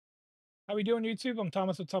How we doing, YouTube? I'm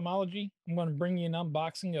Thomaswithtomology. I'm going to bring you an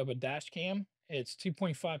unboxing of a dash cam. It's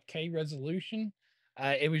 2.5K resolution.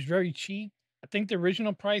 It was very cheap. I think the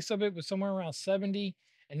original price of it was somewhere around 70,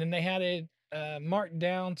 and then they had it marked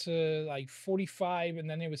down to like 45, and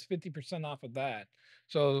then it was 50% off of that.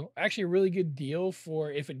 So actually a really good deal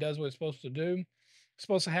for if it does what it's supposed to do. It's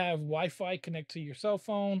supposed to have Wi-Fi connect to your cell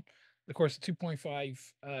phone. Of course,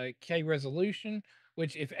 2.5K resolution,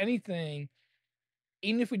 which if anything,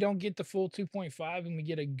 even if we don't get the full 2.5 and we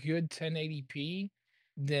get a good 1080p,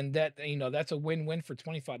 then that's a win-win for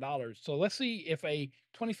 $25. So let's see if a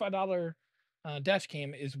 $25 dash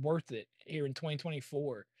cam is worth it here in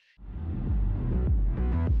 2024.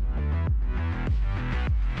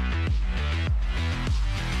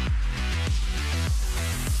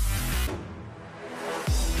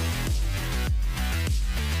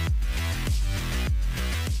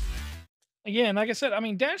 Again, like I said, I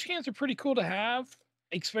mean, dash cams are pretty cool to have,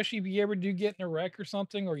 especially if you ever do get in a wreck or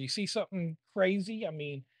something, or you see something crazy. I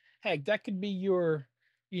mean, heck, that could be your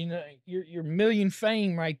million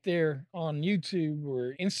fame right there on YouTube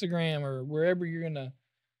or Instagram or wherever you're gonna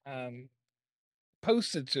um,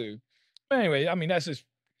 post it to. But anyway, I mean, that's just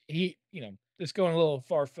just going a little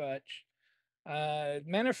far fetched.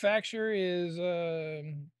 Manufacturer is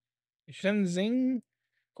Shenzhen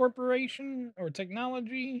Corporation or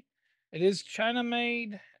Technology. It is China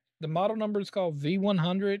made. The model number is called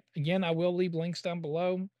V100. Again, I will leave links down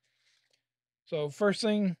below. So first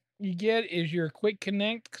thing you get is your quick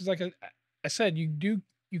connect because, like I said, you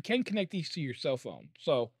can connect these to your cell phone.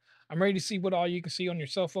 So I'm ready to see what all you can see on your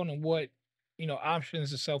cell phone and what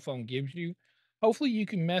options the cell phone gives you. Hopefully, you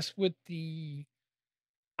can mess with the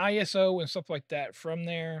ISO and stuff like that from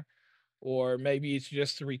there, or maybe it's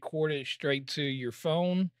just to record it straight to your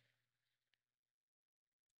phone.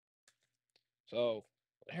 So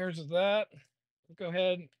here's that. Go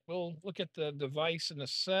ahead. We'll look at the device in a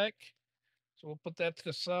sec. So we'll put that to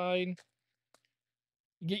the side.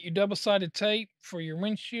 You get your double-sided tape for your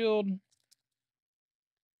windshield.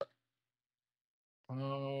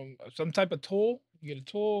 Some type of tool. You get a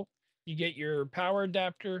tool. You get your power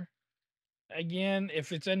adapter. Again,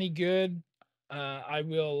 if it's any good, I'll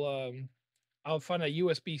find a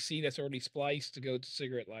USB-C that's already spliced to go to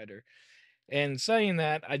cigarette lighter. And saying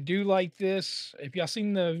that, I do like this. If y'all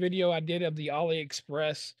seen the video I did of the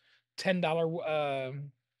AliExpress $10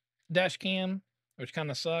 dash cam, which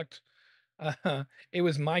kind of sucked. It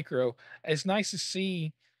was micro. It's nice to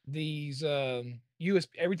see these USB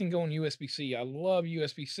everything going USB-C. I love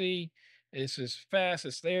USB-C. It's just fast.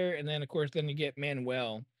 It's there, and then of course, then you get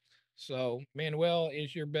Manuel. So Manuel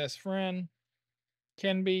is your best friend.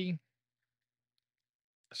 Can be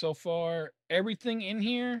so far. Everything in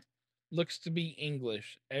here looks to be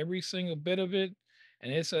English. Every single bit of it,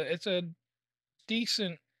 and it's a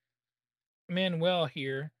decent Manuel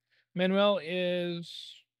here. Manuel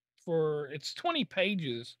is for it's 20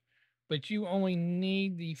 pages, but you only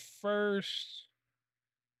need the first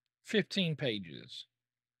 15 pages.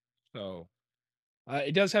 So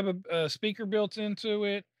it does have a speaker built into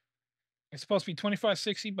it. It's supposed to be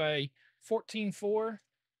 2560 by 14.4 or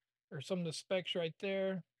some of the specs right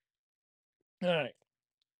there. All right.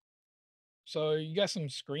 So you got some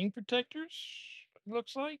screen protectors,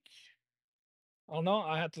 looks like. I don't know.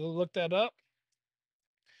 I have to look that up.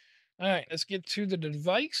 All right, let's get to the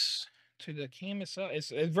device, to the cam itself.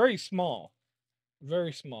 It's very small,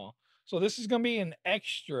 very small. So this is going to be an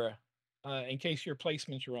extra in case your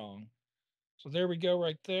placement's wrong. So there we go,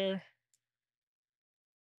 right there.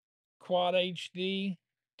 Quad HD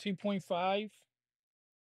 2.5.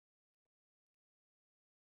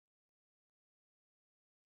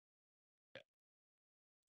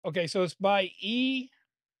 Okay, so it's by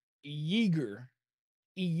Yeager.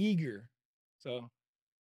 Yeager. So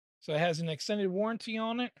so it has an extended warranty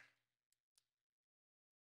on it.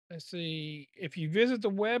 Let's see. If you visit the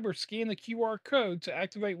web or scan the QR code to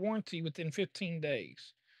activate warranty within 15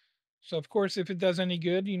 days. So of course, if it does any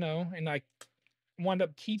good, and I wind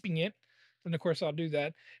up keeping it, then of course I'll do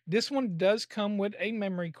that. This one does come with a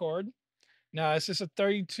memory card. Now it's just a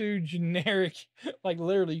 32 generic, like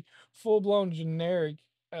literally full blown generic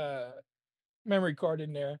uh memory card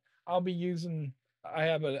in there. I'll be using. I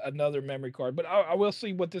have another memory card, but I will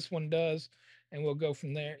see what this one does, and we'll go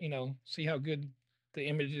from there. See how good the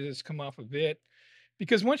images come off of it.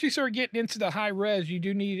 Because once you start getting into the high res, you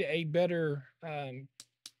do need a better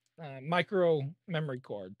micro memory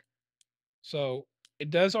card. So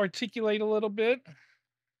it does articulate a little bit.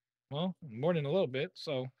 Well, more than a little bit.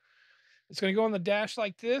 So it's going to go on the dash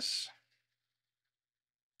like this,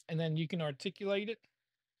 and then you can articulate it.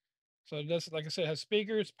 So it does, like I said, it has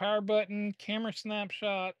speakers, power button, camera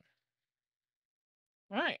snapshot.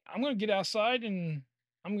 All right, I'm going to get outside and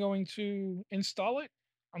I'm going to install it.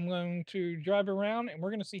 I'm going to drive around and we're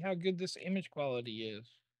going to see how good this image quality is.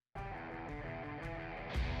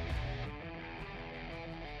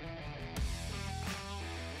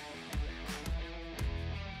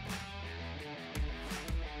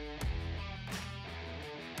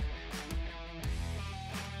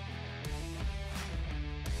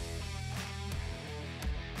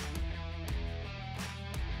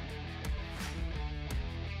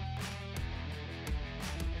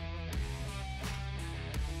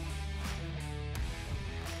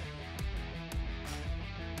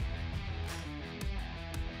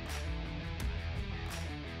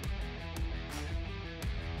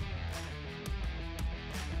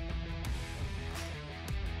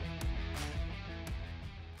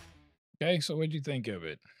 Okay, so what'd you think of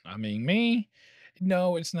it? I mean, me,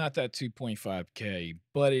 no, it's not that 2.5K,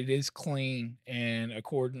 but it is clean and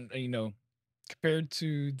compared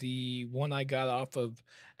to the one I got off of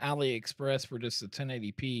AliExpress for just the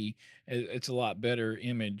 1080p, it's a lot better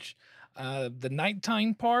image. The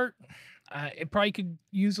nighttime part, it probably could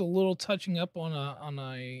use a little touching up on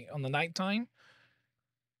the nighttime.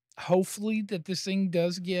 Hopefully that this thing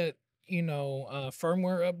does get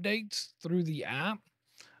firmware updates through the app.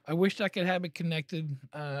 I wished I could have it connected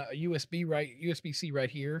a USB-C right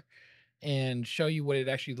here and show you what it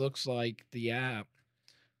actually looks like, the app.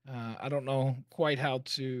 I don't know quite how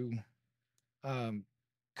to um,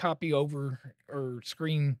 copy over or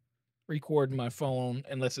screen record my phone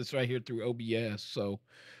unless it's right here through OBS. So,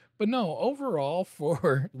 but no, overall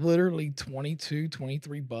for literally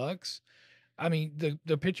 23 bucks, I mean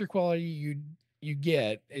the picture quality you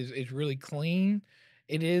get is really clean.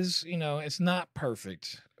 It is, it's not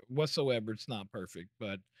perfect whatsoever. It's not perfect,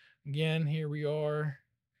 but again, here we are.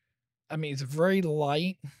 I mean, it's very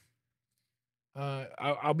light.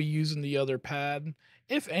 I'll be using the other pad.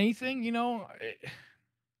 If anything, I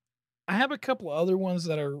have a couple other ones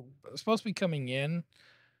that are supposed to be coming in.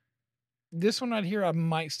 This one right here, I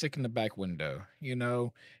might stick in the back window,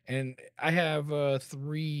 and I have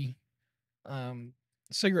three um,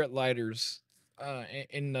 cigarette lighters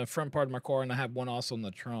in the front part of my car, and I have one also in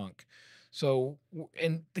the trunk. So,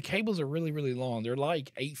 and the cables are really, really long. They're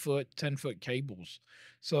like 8 foot, 10 foot cables.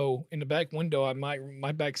 So in the back window,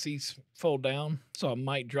 my back seats fold down, so I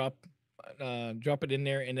might drop it in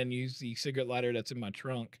there and then use the cigarette lighter that's in my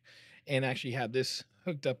trunk, and actually have this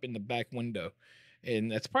hooked up in the back window. And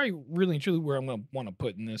that's probably really and truly where I'm gonna want to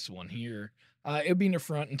put in this one here. It'll be in the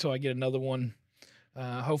front until I get another one.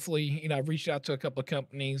 Hopefully, I've reached out to a couple of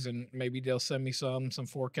companies and maybe they'll send me some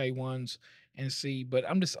 4K ones and see. But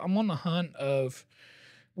I'm on the hunt of,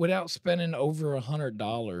 without spending over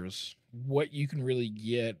 $100, what you can really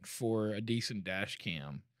get for a decent dash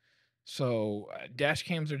cam. So dash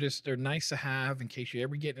cams they're nice to have in case you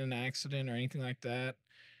ever get in an accident or anything like that.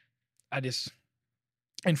 I just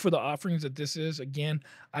and for the offerings that this is, again,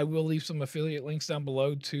 I will leave some affiliate links down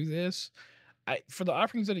below to this. For the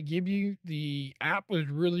offerings that it give you, the app was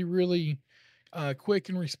really, really quick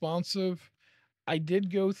and responsive. I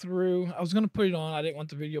did go through. I was gonna put it on. I didn't want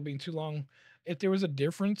the video being too long. If there was a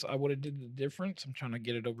difference, I would have did the difference. I'm trying to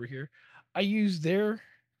get it over here. I used their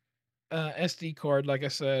SD card, like I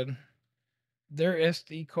said. Their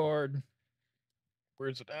SD card.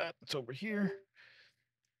 Where's it at? It's over here.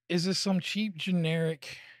 Is this some cheap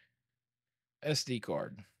generic SD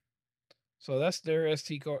card? So that's their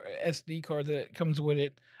SD card that comes with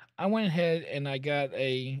it. I went ahead and I got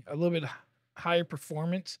a little bit higher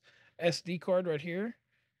performance SD card right here.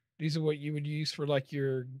 These are what you would use for like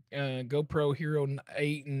your GoPro Hero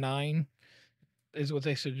 8 and 9 is what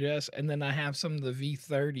they suggest. And then I have some of the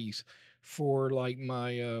V30s for like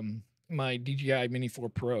my DJI Mini 4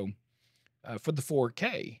 Pro for the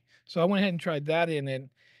 4K. So I went ahead and tried that in it.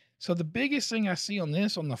 So the biggest thing I see on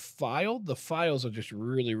this, on the files are just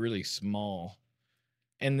really, really small.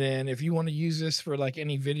 And then if you want to use this for like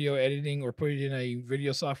any video editing or put it in a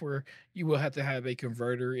video software, you will have to have a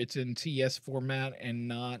converter. It's in TS format and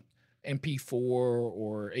not MP4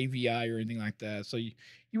 or AVI or anything like that. So you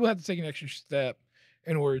will have to take an extra step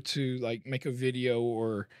in order to like make a video,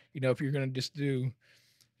 or if you're going to just do,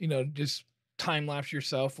 just time lapse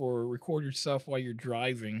yourself or record yourself while you're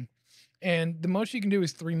driving. And the most you can do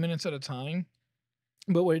is 3 minutes at a time.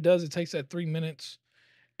 But what it does, it takes that 3 minutes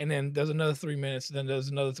and then does another 3 minutes, and then does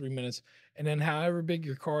another 3 minutes, and then however big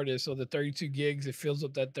your card is, so the 32 gigs, it fills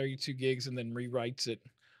up that 32 gigs and then rewrites it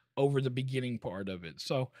over the beginning part of it.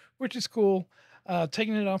 So, which is cool.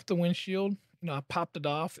 Taking it off the windshield, I popped it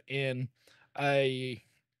off and I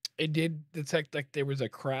it did detect like there was a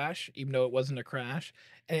crash, even though it wasn't a crash,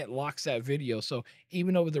 and it locks that video. So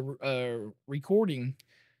even over the recording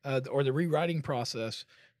or the rewriting process,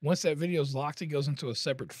 once that video is locked, it goes into a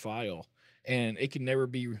separate file, and it can never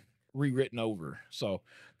be rewritten over. So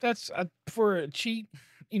that's for a cheat,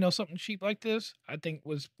 something cheap like this, I think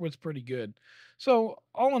was pretty good. So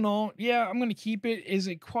all in all, yeah, I'm gonna keep it. Is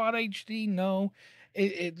it quad HD? No.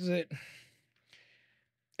 It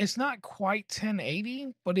it's not quite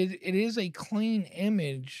 1080, but it is a clean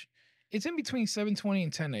image. It's in between 720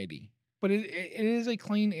 and 1080, but it is a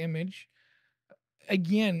clean image.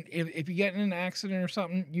 Again, if you get in an accident or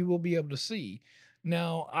something, you will be able to see.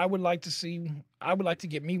 Now, I would like to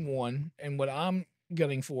get me one, and what I'm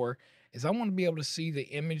gunning for is I want to be able to see the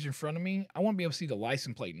image in front of me. I want to be able to see the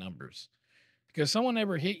license plate numbers. Because someone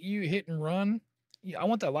ever hit and run, yeah, I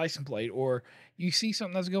want that license plate. Or you see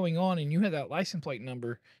something that's going on and you have that license plate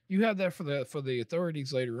number, you have that for the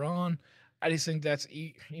authorities later on. I just think that's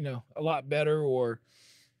a lot better. Or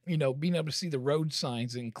being able to see the road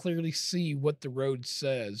signs and clearly see what the road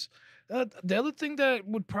says. The other thing that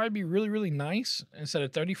would probably be really really nice, instead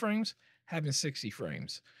of 30 frames, having 60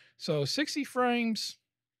 frames. So 60 frames,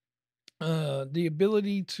 the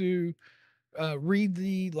ability to read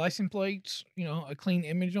the license plates, a clean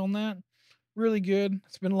image on that. Really good.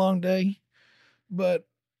 It's been a long day, but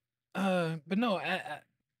no,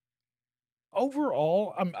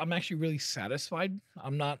 overall, I'm actually really satisfied.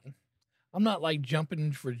 I'm not like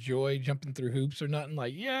jumping for joy, jumping through hoops or nothing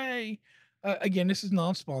like yay. Again, this is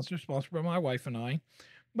non-sponsored, sponsored by my wife and I,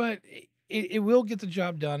 but it will get the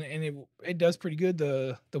job done, and it does pretty good.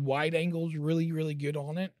 The wide angle's really really good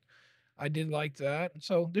on it. I did like that.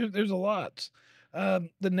 So there's a lot. The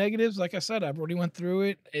negatives, like I said, I've already went through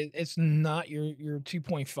it. It's not your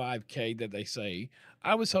 2.5K that they say.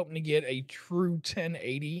 I was hoping to get a true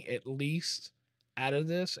 1080 at least out of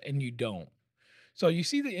this, and you don't. So you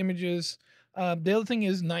see the images. The other thing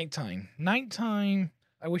is nighttime. Nighttime.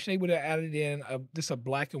 I wish they would have added in a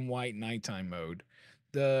black and white nighttime mode.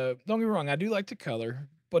 Don't get me wrong, I do like the color,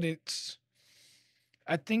 but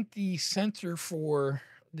I think the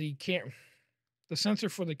cam the sensor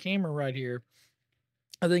for the camera right here,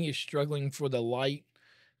 I think it's struggling for the light,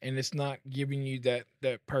 and it's not giving you that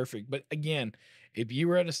perfect. But again, if you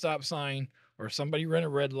were at a stop sign or somebody ran a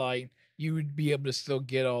red light, you would be able to still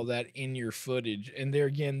get all that in your footage. And there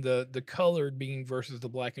again, the colored being versus the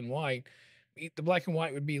black and white, the black and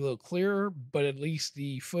white would be a little clearer, but at least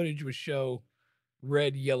the footage would show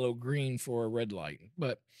red, yellow, green for a red light.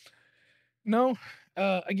 But no.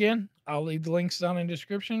 Again, I'll leave the links down in the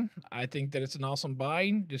description. I think that it's an awesome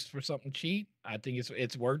buy just for something cheap. I think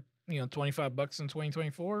it's worth, $25 in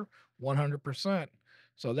 2024, 100%.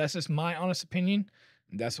 So that's just my honest opinion.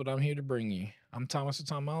 That's what I'm here to bring you. I'm Thomas with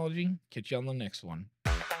Tomology. Catch you on the next one.